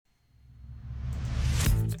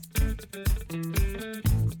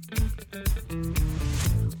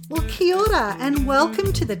Kia ora and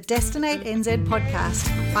welcome to the Destinate NZ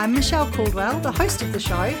podcast. I'm Michelle Caldwell, the host of the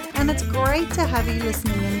show, and it's great to have you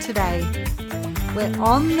listening in today. We're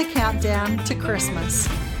on the countdown to Christmas.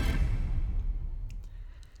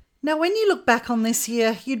 Now, when you look back on this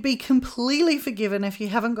year, you'd be completely forgiven if you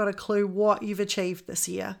haven't got a clue what you've achieved this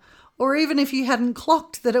year, or even if you hadn't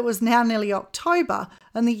clocked that it was now nearly October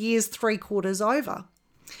and the year's 3/4 over.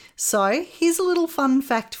 So, here's a little fun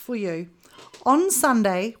fact for you. On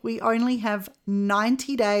Sunday, we only have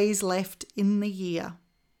 90 days left in the year.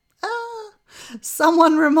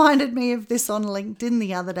 Someone reminded me of this on LinkedIn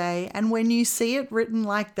the other day, and when you see it written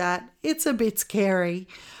like that, it's a bit scary.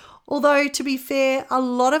 Although, to be fair, a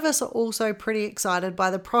lot of us are also pretty excited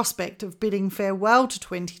by the prospect of bidding farewell to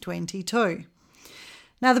 2022.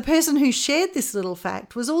 Now, the person who shared this little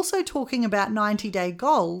fact was also talking about 90-day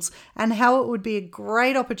goals and how it would be a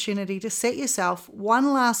great opportunity to set yourself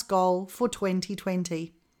one last goal for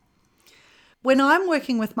 2020. When I'm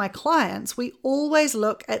working with my clients, we always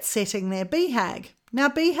look at setting their BHAG. Now,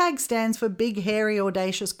 BHAG stands for Big Hairy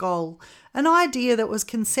Audacious Goal, an idea that was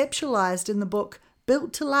conceptualized in the book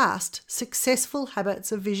Built to Last: Successful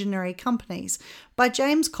Habits of Visionary Companies by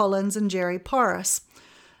James Collins and Jerry Porras.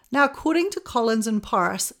 Now, according to Collins and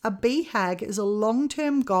Porras, a BHAG is a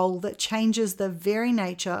long-term goal that changes the very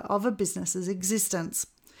nature of a business's existence.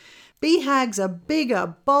 BHAGs are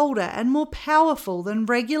bigger, bolder, and more powerful than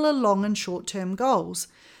regular long and short-term goals.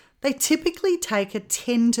 They typically take a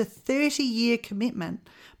 10 to 30-year commitment,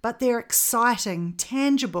 but they're exciting,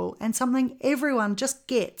 tangible, and something everyone just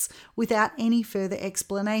gets without any further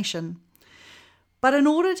explanation. But in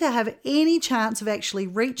order to have any chance of actually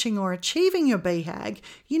reaching or achieving your BHAG,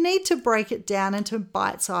 you need to break it down into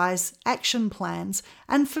bite-sized action plans.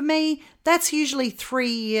 And for me, that's usually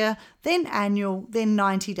 3-year, then annual, then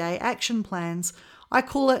 90-day action plans. I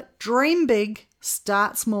call it dream big,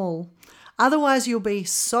 start small. Otherwise, you'll be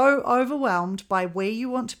so overwhelmed by where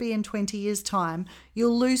you want to be in 20 years' time,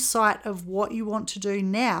 you'll lose sight of what you want to do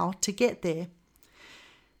now to get there.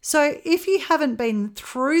 So if you haven't been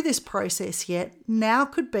through this process yet, now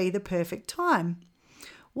could be the perfect time.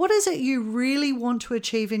 What is it you really want to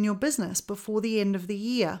achieve in your business before the end of the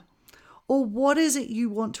year? Or what is it you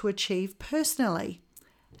want to achieve personally?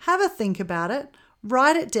 Have a think about it,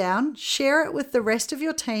 write it down, share it with the rest of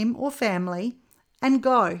your team or family, and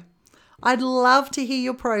go. I'd love to hear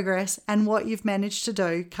your progress and what you've managed to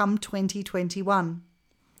do come 2021.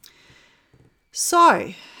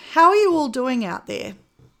 So, how are you all doing out there?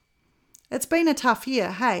 It's been a tough year,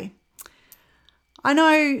 hey? I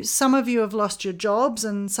know some of you have lost your jobs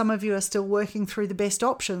and some of you are still working through the best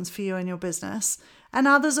options for you and your business, and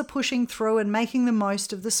others are pushing through and making the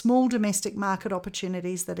most of the small domestic market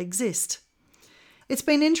opportunities that exist. It's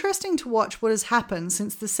been interesting to watch what has happened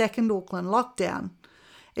since the second Auckland lockdown.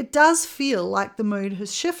 It does feel like the mood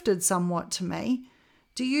has shifted somewhat to me.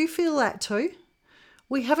 Do you feel that too?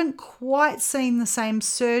 We haven't quite seen the same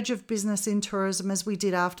surge of business in tourism as we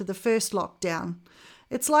did after the first lockdown.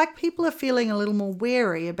 It's like people are feeling a little more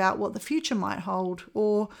wary about what the future might hold,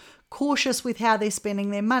 or cautious with how they're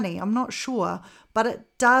spending their money. I'm not sure, but it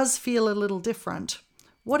does feel a little different.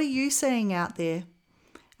 What are you seeing out there?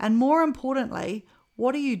 And more importantly,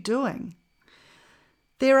 what are you doing?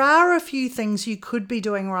 There are a few things you could be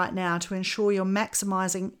doing right now to ensure you're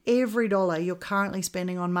maximising every dollar you're currently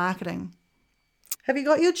spending on marketing. Have you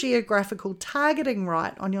got your geographical targeting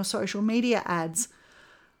right on your social media ads?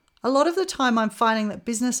 A lot of the time I'm finding that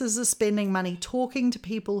businesses are spending money talking to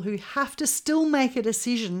people who have to still make a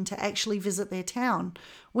decision to actually visit their town,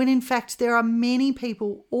 when in fact there are many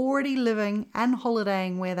people already living and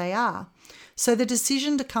holidaying where they are. So the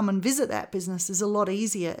decision to come and visit that business is a lot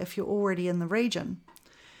easier if you're already in the region.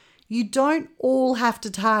 You don't all have to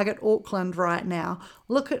target Auckland right now.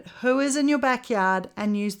 Look at who is in your backyard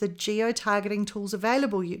and use the geo-targeting tools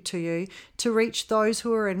available to you to reach those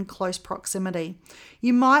who are in close proximity.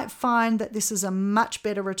 You might find that this is a much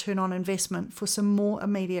better return on investment for some more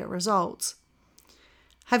immediate results.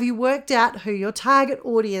 Have you worked out who your target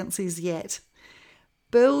audience is yet?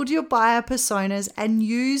 Build your buyer personas and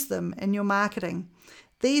use them in your marketing.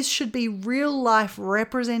 These should be real-life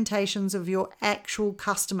representations of your actual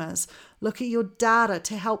customers. Look at your data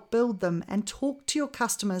to help build them and talk to your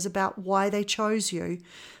customers about why they chose you.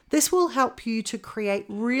 This will help you to create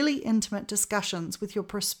really intimate discussions with your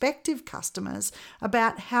prospective customers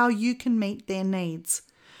about how you can meet their needs.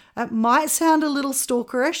 It might sound a little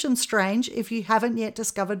stalkerish and strange if you haven't yet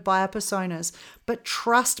discovered buyer personas, but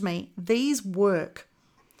trust me, these work.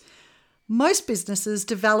 Most businesses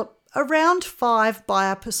develop around 5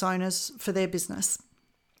 buyer personas for their business.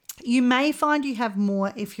 You may find you have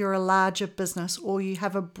more if you're a larger business or you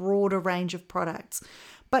have a broader range of products,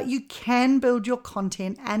 but you can build your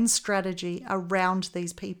content and strategy around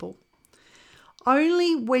these people.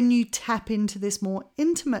 Only when you tap into this more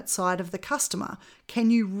intimate side of the customer can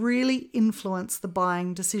you really influence the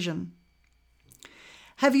buying decision.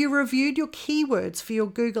 Have you reviewed your keywords for your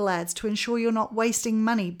Google ads to ensure you're not wasting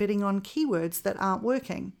money bidding on keywords that aren't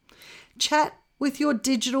working? Chat with your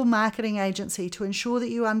digital marketing agency to ensure that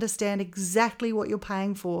you understand exactly what you're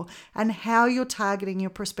paying for and how you're targeting your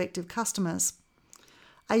prospective customers.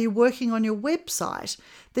 Are you working on your website?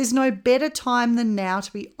 There's no better time than now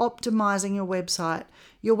to be optimizing your website.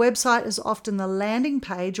 Your website is often the landing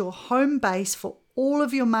page or home base for all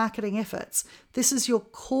of your marketing efforts. This is your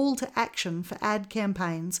call to action for ad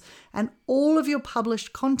campaigns, and all of your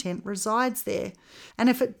published content resides there. And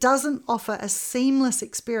if it doesn't offer a seamless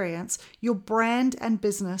experience, your brand and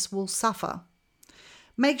business will suffer.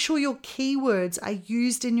 Make sure your keywords are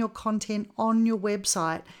used in your content on your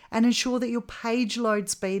website and ensure that your page load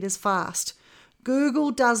speed is fast.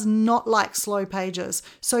 Google does not like slow pages,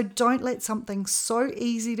 so don't let something so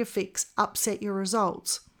easy to fix upset your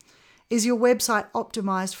results. Is your website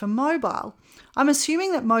optimized for mobile? I'm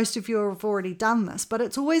assuming that most of you have already done this, but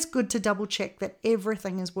it's always good to double check that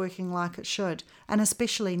everything is working like it should, and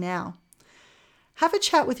especially now. Have a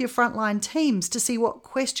chat with your frontline teams to see what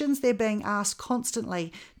questions they're being asked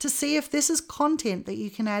constantly, to see if this is content that you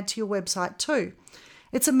can add to your website too.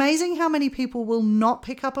 It's amazing how many people will not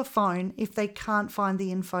pick up a phone if they can't find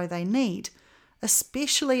the info they need,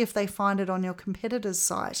 especially if they find it on your competitor's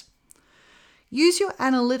site. Use your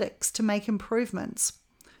analytics to make improvements.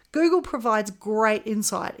 Google provides great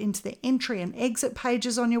insight into the entry and exit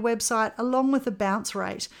pages on your website, along with the bounce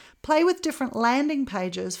rate. Play with different landing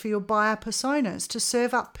pages for your buyer personas to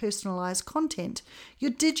serve up personalized content.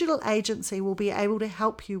 Your digital agency will be able to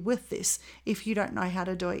help you with this if you don't know how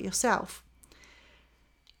to do it yourself.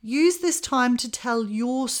 Use this time to tell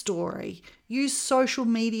your story. Use social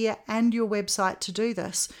media and your website to do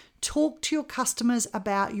this. Talk to your customers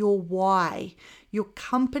about your why, your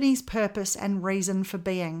company's purpose and reason for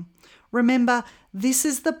being. Remember, this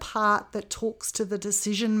is the part that talks to the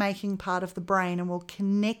decision-making part of the brain and will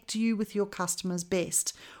connect you with your customers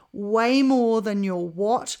best, way more than your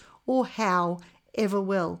what or how ever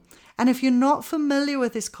will. And if you're not familiar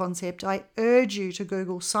with this concept, I urge you to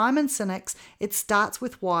Google Simon Sinek's It Starts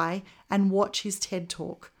With Why and watch his TED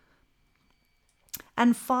Talk.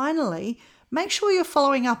 And finally, make sure you're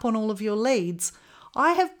following up on all of your leads.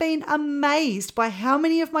 I have been amazed by how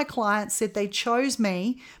many of my clients said they chose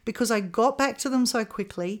me because I got back to them so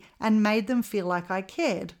quickly and made them feel like I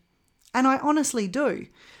cared. And I honestly do.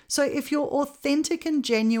 So if you're authentic and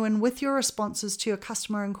genuine with your responses to your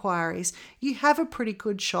customer inquiries, you have a pretty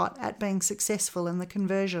good shot at being successful in the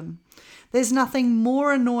conversion. There's nothing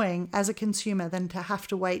more annoying as a consumer than to have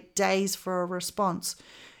to wait days for a response.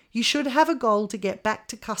 You should have a goal to get back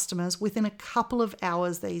to customers within a couple of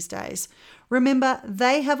hours these days. Remember,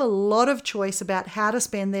 they have a lot of choice about how to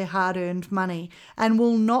spend their hard-earned money and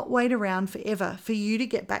will not wait around forever for you to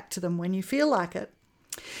get back to them when you feel like it.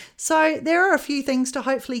 So there are a few things to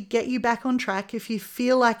hopefully get you back on track if you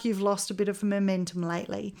feel like you've lost a bit of momentum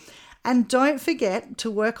lately. And don't forget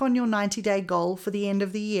to work on your 90-day goal for the end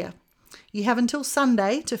of the year. You have until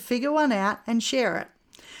Sunday to figure one out and share it.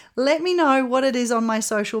 Let me know what it is on my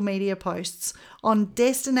social media posts on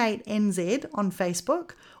Destinate NZ on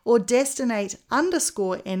Facebook or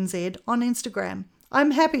Destinate_NZ on Instagram.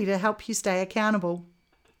 I'm happy to help you stay accountable.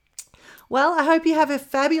 Well, I hope you have a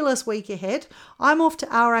fabulous week ahead. I'm off to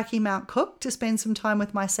Aoraki Mount Cook to spend some time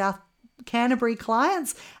with my South Canterbury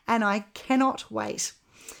clients, and I cannot wait.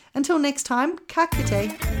 Until next time, ka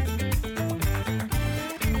kite.